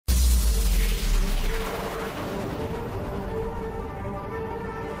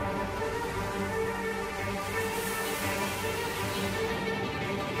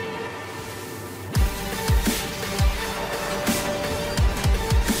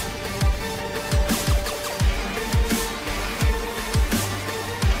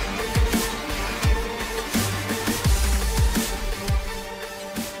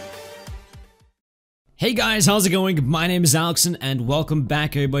Hey guys, how's it going? My name is Alxton and welcome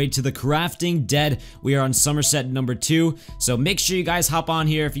back everybody to the Crafting Dead. We are on Somerset number 2, so make sure you guys hop on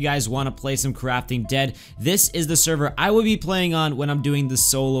here if you guys want to play some Crafting Dead. This is the server I will be playing on when I'm doing the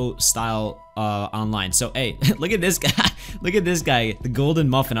solo style online. So hey, look at this guy. Look at this guy, the Golden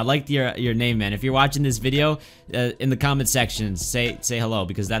Muffin. I like your name, man. If you're watching this video, in the comment section, say hello,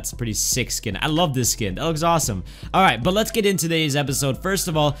 because that's a pretty sick skin. I love this skin. That looks awesome. All right, but let's get into today's episode. First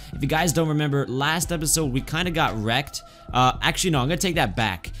of all, if you guys don't remember, last episode we kind of got wrecked. Actually, no, I'm gonna take that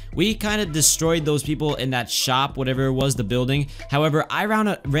back. We kind of destroyed those people in that shop, whatever it was, the building. However, I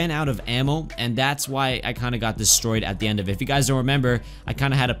ran out of ammo, and that's why I kind of got destroyed at the end of it. If you guys don't remember, I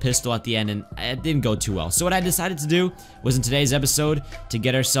kind of had a pistol at the end, and it didn't go too well. So what I decided to do was in today's episode to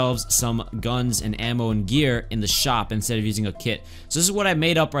get ourselves some guns and ammo and gear in the shop instead of using a kit. So this is what I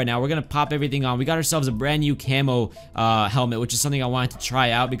made up right now. We're gonna pop everything on. We got ourselves a brand new camo helmet, which is something I wanted to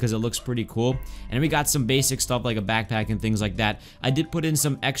try out because it looks pretty cool. And then we got some basic stuff like a backpack and things like that. I did put in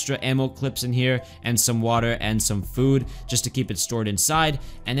some extra ammo clips in here and some water and some food just to keep it stored inside.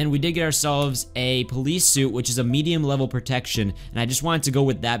 And then we did get ourselves a police suit, which is a medium level protection, and I just wanted to go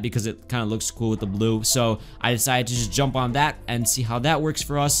with that because it kind of looks cool with the blue. So I decided to just jump on that and see how that works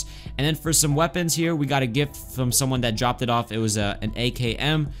for us. And then for some weapons here, we got a gift from someone that dropped it off. It was an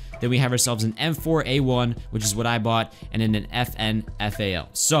AKM. Then we have ourselves an M4A1, which is what I bought, and then an FN FAL.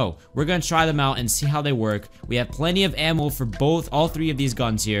 So we're gonna try them out and see how they work. We have plenty of ammo for all three of these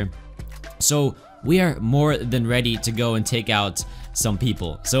guns here. So we are more than ready to go and take out some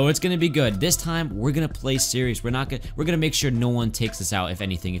people. So it's gonna be good. This time we're gonna play serious. We're gonna make sure no one takes us out, if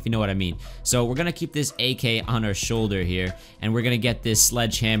anything, if you know what I mean. So we're gonna keep this AK on our shoulder here, and we're gonna get this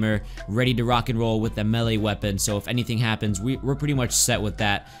sledgehammer ready to rock and roll with the melee weapon. So if anything happens, we're pretty much set with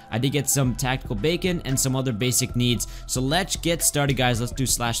that. I did get some tactical bacon and some other basic needs. So let's get started, guys. Let's do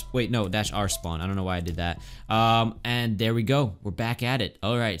 -R spawn. I don't know why I did that. And there we go. We're back at it.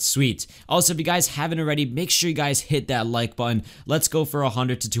 All right, sweet. Also, if you guys haven't already, make sure you guys hit that like button. Let's go for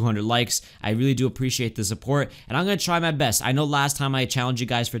 100 to 200 likes. I really do appreciate the support, and I'm gonna try my best. I know last time I challenged you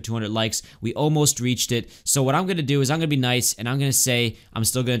guys for 200 likes, we almost reached it. So what I'm gonna do is I'm gonna be nice, and I'm gonna say I'm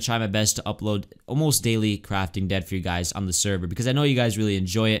still gonna try my best to upload almost daily Crafting Dead for you guys on the server, because I know you guys really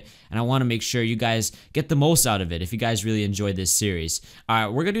enjoy it, and I want to make sure you guys get the most out of it if you guys really enjoy this series. All right,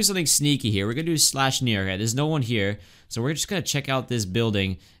 we're gonna do something sneaky here. We're gonna do /near. Okay, there's no one here, so we're just gonna check out this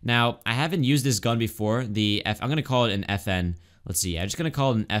building. Now, I haven't used this gun before. I'm gonna call it an FN. Let's see, I'm just gonna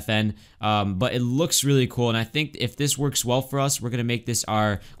call it an FN, but it looks really cool, and I think if this works well for us, we're gonna make this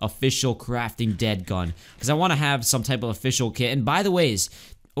our official Crafting Dead gun, because I want to have some type of official kit. And by the ways,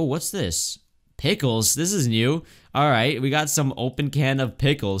 oh, what's this? Pickles. This is new. All right, we got some open can of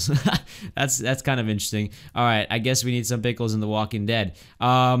pickles. that's kind of interesting. All right, I guess we need some pickles in The Walking Dead.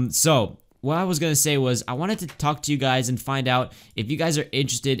 So what I was gonna say was I wanted to talk to you guys and find out if you guys are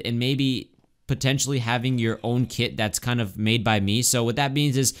interested in maybe potentially having your own kit that's kind of made by me. So what that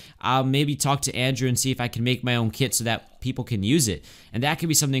means is I'll maybe talk to Andrew and see if I can make my own kit so that people can use it, and that could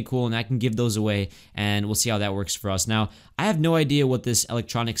be something cool, and I can give those away, and we'll see how that works for us. Now, I have no idea what this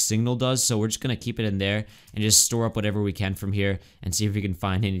electronic signal does, so we're just gonna keep it in there and just store up whatever we can from here and see if we can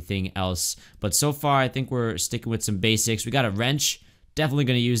find anything else. But so far, I think we're sticking with some basics. We got a wrench. Definitely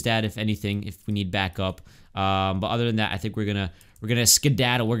gonna use that if anything, if we need backup. But other than that, I think we're gonna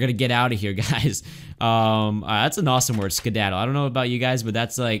skedaddle. We're gonna get out of here, guys. That's an awesome word, skedaddle. I don't know about you guys, but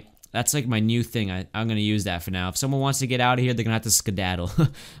that's like my new thing. I'm gonna use that for now. If someone wants to get out of here, they're gonna have to skedaddle.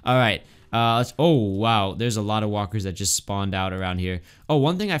 All right. Oh wow, there's a lot of walkers that just spawned out around here. Oh,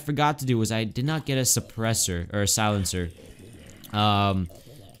 one thing I forgot to do was I did not get a suppressor or a silencer.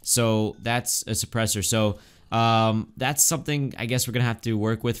 So that's a suppressor. So that's something I guess we're gonna have to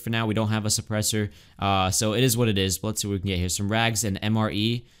work with for now. We don't have a suppressor, so it is what it is. But let's see what we can get here. Some rags and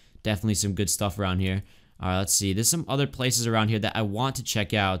MRE, definitely some good stuff around here. All right, let's see. There's some other places around here that I want to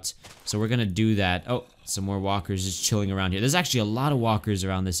check out, so we're gonna do that. Oh, some more walkers just chilling around here. There's actually a lot of walkers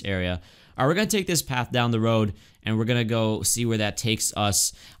around this area. All right, we're gonna take this path down the road, and we're gonna go see where that takes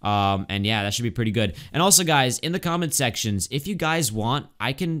us. And yeah, that should be pretty good. And also, guys, in the comment sections, if you guys want,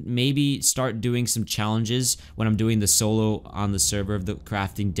 I can maybe start doing some challenges when I'm doing the solo on the server of the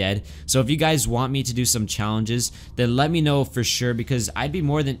Crafting Dead. So if you guys want me to do some challenges, then let me know for sure, because I'd be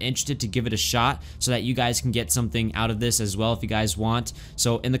more than interested to give it a shot so that you guys can get something out of this as well if you guys want.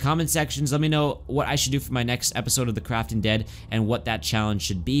 So in the comment sections, let me know what I should do for my next episode of the Crafting Dead and what that challenge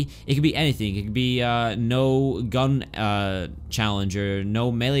should be. It could be anything. It could be no gun challenge, or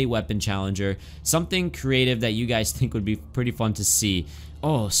no melee weapon challenge, or something creative that you guys think would be pretty fun to see.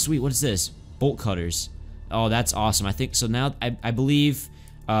 Oh sweet, what is this? Bolt cutters. Oh, that's awesome. I think so. Now I believe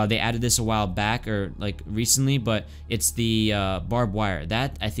They added this a while back, or like recently, but it's the barbed wire.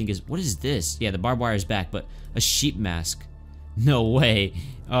 That I think is, what is this? Yeah, the barbed wire is back, but a sheep mask. No way.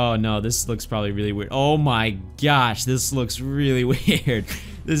 Oh no, this looks probably really weird. Oh my gosh, this looks really weird.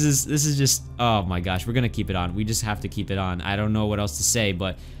 This is just, oh my gosh, we're gonna keep it on. We just have to keep it on. I don't know what else to say,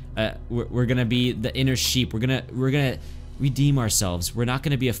 but we're gonna be the inner sheep. We're gonna redeem ourselves. We're not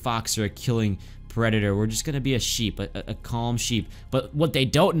gonna be a fox or a killing predator. We're just gonna be a sheep, a calm sheep. But what they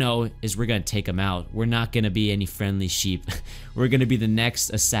don't know is we're gonna take them out. We're not gonna be any friendly sheep. We're gonna be the next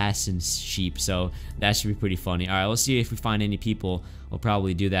assassin sheep, so that should be pretty funny. All right, let's see if we find any people. We'll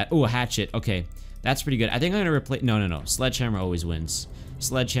probably do that. Oh, a hatchet. Okay, that's pretty good. I think I'm gonna replace, no, sledgehammer always wins.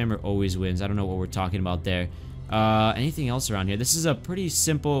 Sledgehammer always wins. I don't know what we're talking about there. Anything else around here? This is a pretty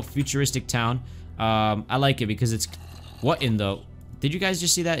simple futuristic town. I like it because it's, what in the, did you guys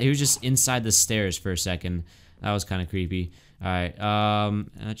just see that? He was just inside the stairs for a second. That was kind of creepy. Alright,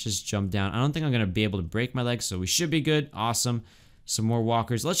 let's just jump down. I don't think I'm going to be able to break my legs, so we should be good. Awesome. Some more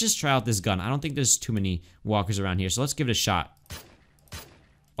walkers. Let's just try out this gun. I don't think there's too many walkers around here, so let's give it a shot.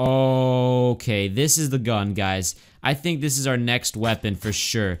 Okay, this is the gun, guys. I think this is our next weapon for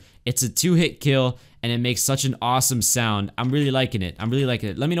sure. It's a 2-hit kill, and it makes such an awesome sound. I'm really liking it. Let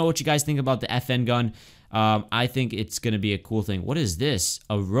me know what you guys think about the FN gun. I think it's gonna be a cool thing. What is this?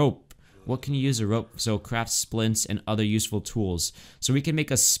 A rope. What can you use a rope? So craft splints and other useful tools. So we can make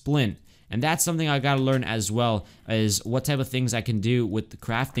a splint. And that's something I gotta learn as well, is what type of things I can do with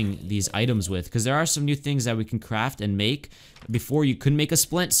crafting these items with. Because there are some new things that we can craft and make before you couldn't make a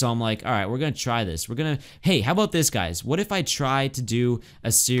splint. So I'm like, alright, we're gonna try this. Hey, how about this, guys? What if I try to do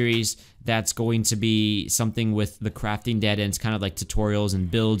a series that's going to be something with the crafting dead ends, kind of like tutorials and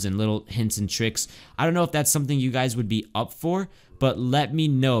builds and little hints and tricks? I don't know if that's something you guys would be up for, but let me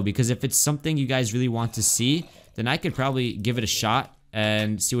know, because if it's something you guys really want to see, then I could probably give it a shot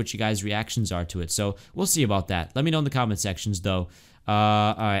and see what you guys' reactions are to it. So we'll see about that. Let me know in the comment sections though.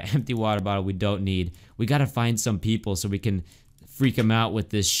 Alright, empty water bottle we don't need. We gotta find some people so we can freak them out with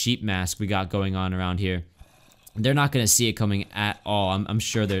this sheep mask we got going on around here. They're not gonna see it coming at all. I'm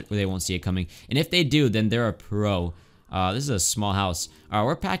sure they won't see it coming. And if they do, then they're a pro. This is a small house. Alright,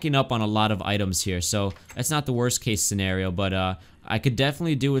 we're packing up on a lot of items here, so that's not the worst case scenario, but I could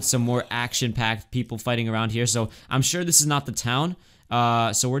definitely do with some more action-packed people fighting around here. So I'm sure this is not the town.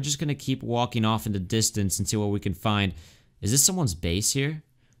 So we're just gonna keep walking off in the distance and see what we can find. Is this someone's base here?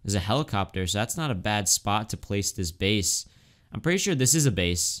 There's a helicopter, so that's not a bad spot to place this base. I'm pretty sure this is a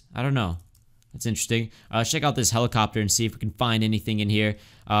base. I don't know. That's interesting. Check out this helicopter and see if we can find anything in here.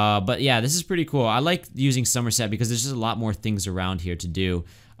 But yeah, this is pretty cool. I like using Somerset because there's just a lot more things around here to do.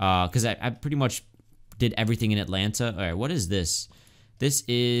 Because I pretty much did everything in Atlanta. Alright, what is this? This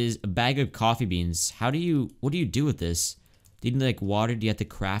is a bag of coffee beans. What do you do with this? Do you need like water? Do you have to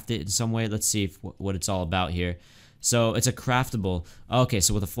craft it in some way? Let's see what it's all about here. So it's a craftable. Okay,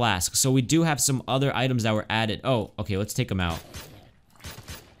 so with a flask. So we do have some other items that were added. Oh, okay, let's take them out.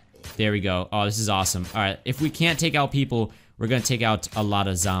 There we go. Oh, this is awesome. All right, if we can't take out people, we're gonna take out a lot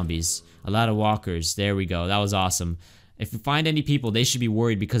of zombies, a lot of walkers. There we go. That was awesome. If we find any people, they should be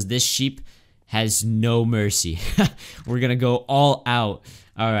worried because this sheep has no mercy. We're gonna go all out.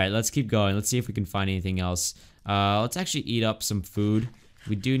 All right, let's keep going. Let's see if we can find anything else. Let's actually eat up some food.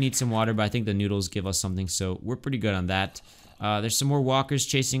 We do need some water, but I think the noodles give us something, so we're pretty good on that. There's some more walkers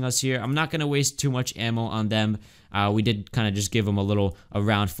chasing us here. I'm not gonna waste too much ammo on them. We did kind of just give them a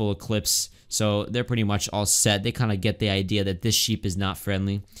round full of clips, so they're pretty much all set. They kind of get the idea that this sheep is not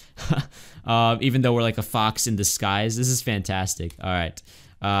friendly. Even though we're like a fox in disguise. This is fantastic. All right.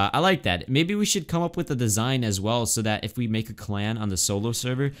 I like that. Maybe we should come up with a design as well so that if we make a clan on the solo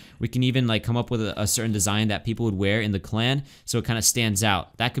server, we can even like come up with a certain design that people would wear in the clan so it kind of stands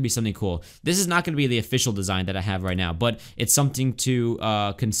out. That could be something cool. This is not going to be the official design that I have right now, but it's something to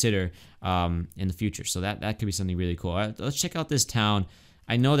consider in the future. So that could be something really cool. All right, let's check out this town.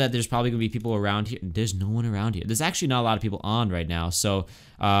 I know that there's probably going to be people around here. There's no one around here. There's actually not a lot of people on right now, so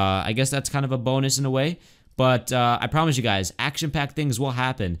I guess that's kind of a bonus in a way. But I promise you guys, action-packed things will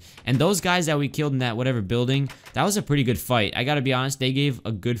happen. And those guys that we killed in that whatever building, that was a pretty good fight. I gotta be honest, they gave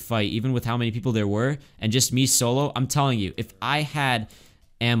a good fight, even with how many people there were. And just me solo, I'm telling you, if I had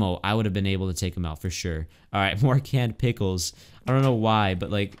ammo, I would have been able to take them out for sure. Alright, more canned pickles. I don't know why,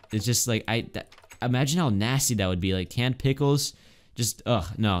 but like, it's just like, imagine how nasty that would be. Like, canned pickles, just,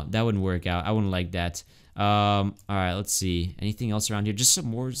 no, that wouldn't work out. I wouldn't like that. Alright, let's see. Anything else around here? Just some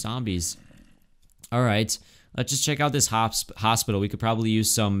more zombies. Alright, let's just check out this hospital. We could probably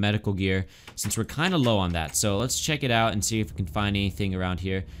use some medical gear since we're kind of low on that. So let's check it out and see if we can find anything around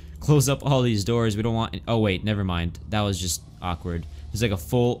here. Close up all these doors. We don't want... Oh wait, never mind. That was just awkward. There's like a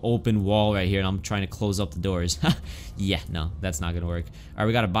full open wall right here, and I'm trying to close up the doors. Yeah, no, that's not gonna work. All right,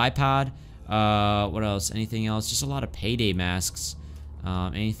 we got a bipod. What else? Anything else? Just a lot of payday masks.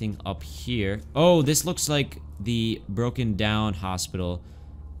 Anything up here? Oh, this looks like the broken down hospital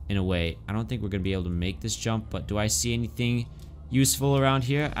in a way. I don't think we're gonna be able to make this jump, but do I see anything useful around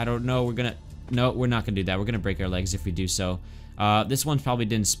here? I don't know. No, we're not gonna do that. We're gonna break our legs if we do so. This one probably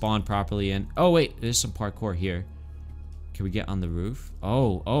didn't spawn properly in. Oh wait, there's some parkour here. Can we get on the roof?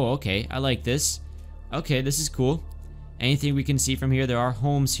 Oh, okay. I like this. Okay, this is cool. Anything we can see from here? There are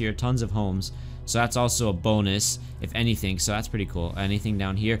homes here, tons of homes. So that's also a bonus, if anything. So that's pretty cool. Anything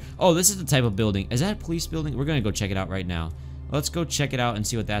down here? Oh, this is the type of building. Is that a police building? We're gonna go check it out right now. Let's go check it out and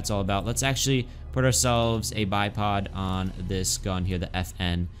see what that's all about. Let's actually put ourselves a bipod on this gun here, the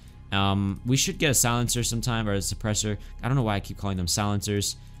FN. We should get a silencer sometime, or a suppressor. I don't know why I keep calling them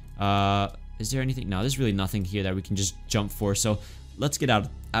silencers. Is there anything? No, there's really nothing here that we can just jump for. So let's get out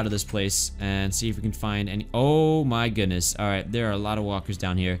of this place and see if we can find any. Oh my goodness. All right, there are a lot of walkers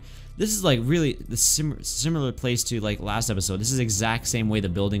down here. This is like really the similar place to like last episode. This is the exact same way the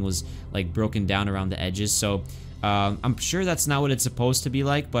building was like broken down around the edges. So I'm sure that's not what it's supposed to be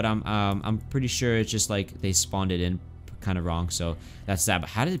like, but I'm pretty sure it's just like they spawned it in kind of wrong. So that's that. But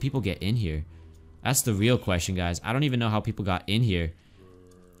how did people get in here? That's the real question, guys. I don't even know how people got in here.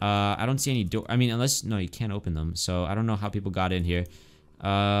 I don't see any door. I mean, unless, no, you can't open them. So I don't know how people got in here.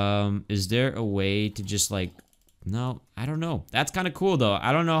 Is there a way to just like, no, I don't know. That's kind of cool though.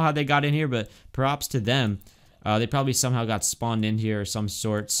 I don't know how they got in here, but props to them. They probably somehow got spawned in here of some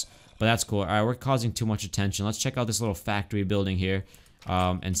sorts, but that's cool. All right, we're causing too much attention. Let's check out this little factory building here,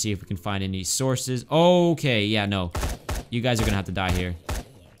 and see if we can find any sources. Okay, yeah, no. You guys are gonna have to die here.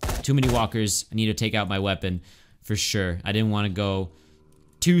 Too many walkers. I need to take out my weapon for sure. I didn't want to go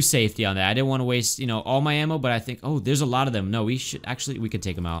too safety on that. I didn't want to waste, you know, all my ammo, but I think, oh, there's a lot of them. No, we could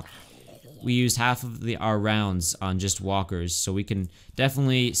take them out. We used half of our rounds on just walkers, so we can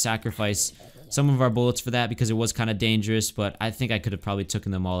definitely sacrifice some of our bullets for that because it was kind of dangerous, but I think I could have probably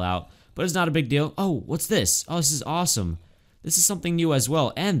taken them all out. But it's not a big deal. Oh, what's this? Oh, this is awesome. This is something new as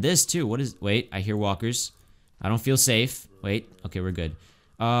well. And this too. What is, wait, I hear walkers. I don't feel safe. Wait, okay, we're good.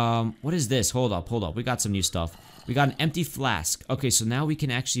 What is this? Hold up. We got some new stuff. We got an empty flask. Okay, so now we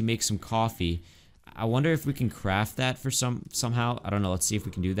can actually make some coffee. I wonder if we can craft that for somehow. I don't know. Let's see if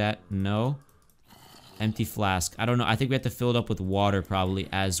we can do that. No. Empty flask. I don't know. I think we have to fill it up with water probably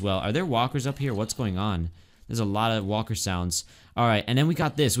as well. Are there walkers up here? What's going on? There's a lot of walker sounds. All right, and then we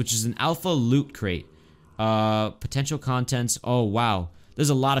got this, which is an alpha loot crate. Potential contents. Oh, wow. There's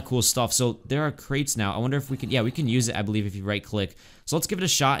a lot of cool stuff. So there are crates now. I wonder if we can, yeah, we can use it, I believe, if you right click. So let's give it a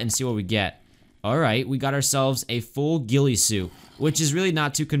shot and see what we get. All right, we got ourselves a full ghillie suit, which is really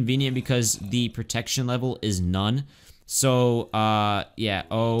not too convenient because the protection level is none. So, yeah,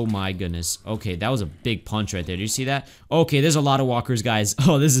 oh my goodness. Okay, that was a big punch right there. Did you see that? Okay, there's a lot of walkers, guys.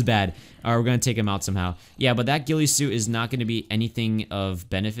 Oh, this is bad. All right, we're gonna take him out somehow. Yeah, but that ghillie suit is not gonna be anything of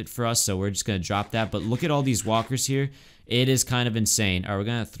benefit for us, so we're just gonna drop that. But look at all these walkers here. It is kind of insane. All right, we're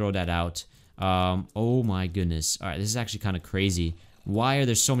gonna throw that out. Oh my goodness. All right, this is actually kind of crazy. Why are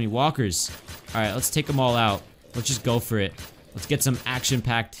there so many walkers? All right, let's take them all out. Let's just go for it. Let's get some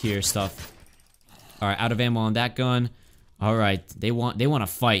action-packed here stuff. All right, out of ammo on that gun. All right, they want to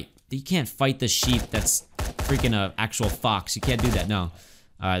fight. You can't fight the sheep that's freaking a actual fox. You can't do that, no. All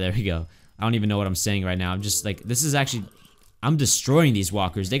right, there we go. I don't even know what I'm saying right now. I'm just like, this is actually, I'm destroying these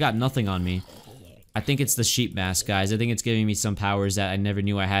walkers. They got nothing on me. I think it's the sheep mask, guys. I think it's giving me some powers that I never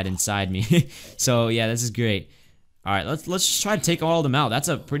knew I had inside me. So yeah, this is great. All right, let's just try to take all of them out. That's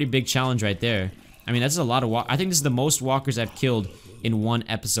a pretty big challenge right there. I mean, that's a lot of I think this is the most walkers I've killed in one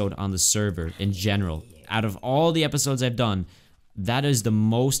episode on the server in general. Out of all the episodes I've done, that is the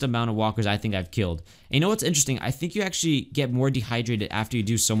most amount of walkers I think I've killed. And you know what's interesting? I think you actually get more dehydrated after you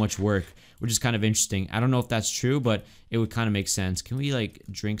do so much work, which is kind of interesting. I don't know if that's true, but it would kind of make sense. Can we like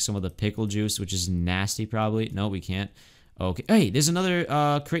drink some of the pickle juice, which is nasty probably? No, we can't. Okay. Hey, there's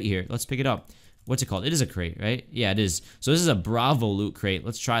another crate here. Let's pick it up. What's it called? It is a crate, right? Yeah, it is. So this is a Bravo loot crate.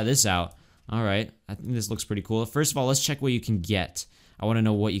 Let's try this out. All right. I think this looks pretty cool. First of all, let's check what you can get. I want to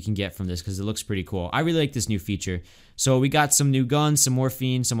know what you can get from this because it looks pretty cool. I really like this new feature. So we got some new guns, some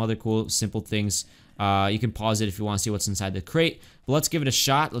morphine, some other cool, simple things. You can pause it if you want to see what's inside the crate. But let's give it a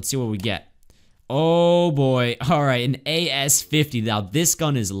shot. Let's see what we get. Oh boy. All right, an AS-50. Now this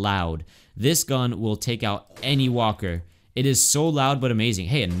gun is loud. This gun will take out any walker. It is so loud but amazing.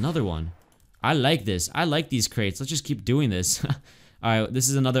 Hey, another one. I like this. I like these crates. Let's just keep doing this. Alright, this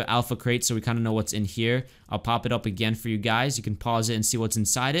is another alpha crate, so we kind of know what's in here. I'll pop it up again for you guys. You can pause it and see what's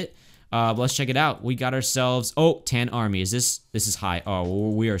inside it. Let's check it out. We got ourselves, oh, tan army. This is high.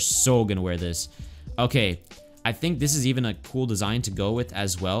 Oh, we are so gonna wear this. Okay, I think this is even a cool design to go with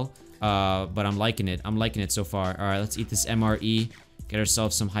as well. But I'm liking it. I'm liking it so far. All right, let's eat this MRE. Get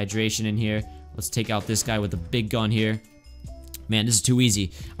ourselves some hydration in here. Let's take out this guy with the big gun here. Man, this is too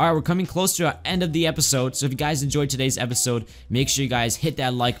easy. All right, we're coming close to the end of the episode. So if you guys enjoyed today's episode, make sure you guys hit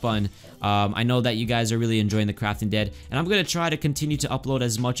that like button. I know that you guys are really enjoying the Crafting Dead, and I'm going to try to continue to upload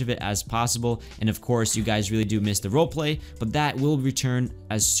as much of it as possible. And of course, you guys really do miss the roleplay, but that will return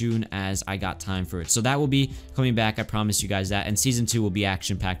as soon as I got time for it. So that will be coming back. I promise you guys that. And Season 2 will be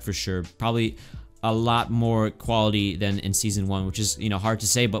action-packed for sure. Probably a lot more quality than in Season 1, which is, you know, hard to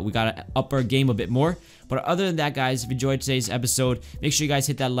say, but we gotta up our game a bit more. But other than that, guys, if you enjoyed today's episode, make sure you guys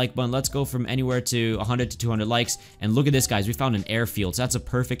hit that like button. Let's go from anywhere to 100 to 200 likes. And look at this, guys. We found an airfield, so that's a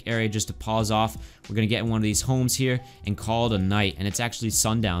perfect area just to pause off. We're gonna get in one of these homes here and call it a night, and it's actually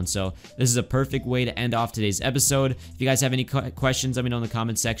sundown, so this is a perfect way to end off today's episode. If you guys have any questions, let me know in the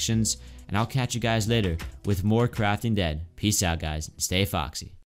comment sections, and I'll catch you guys later with more Crafting Dead. Peace out, guys. Stay foxy.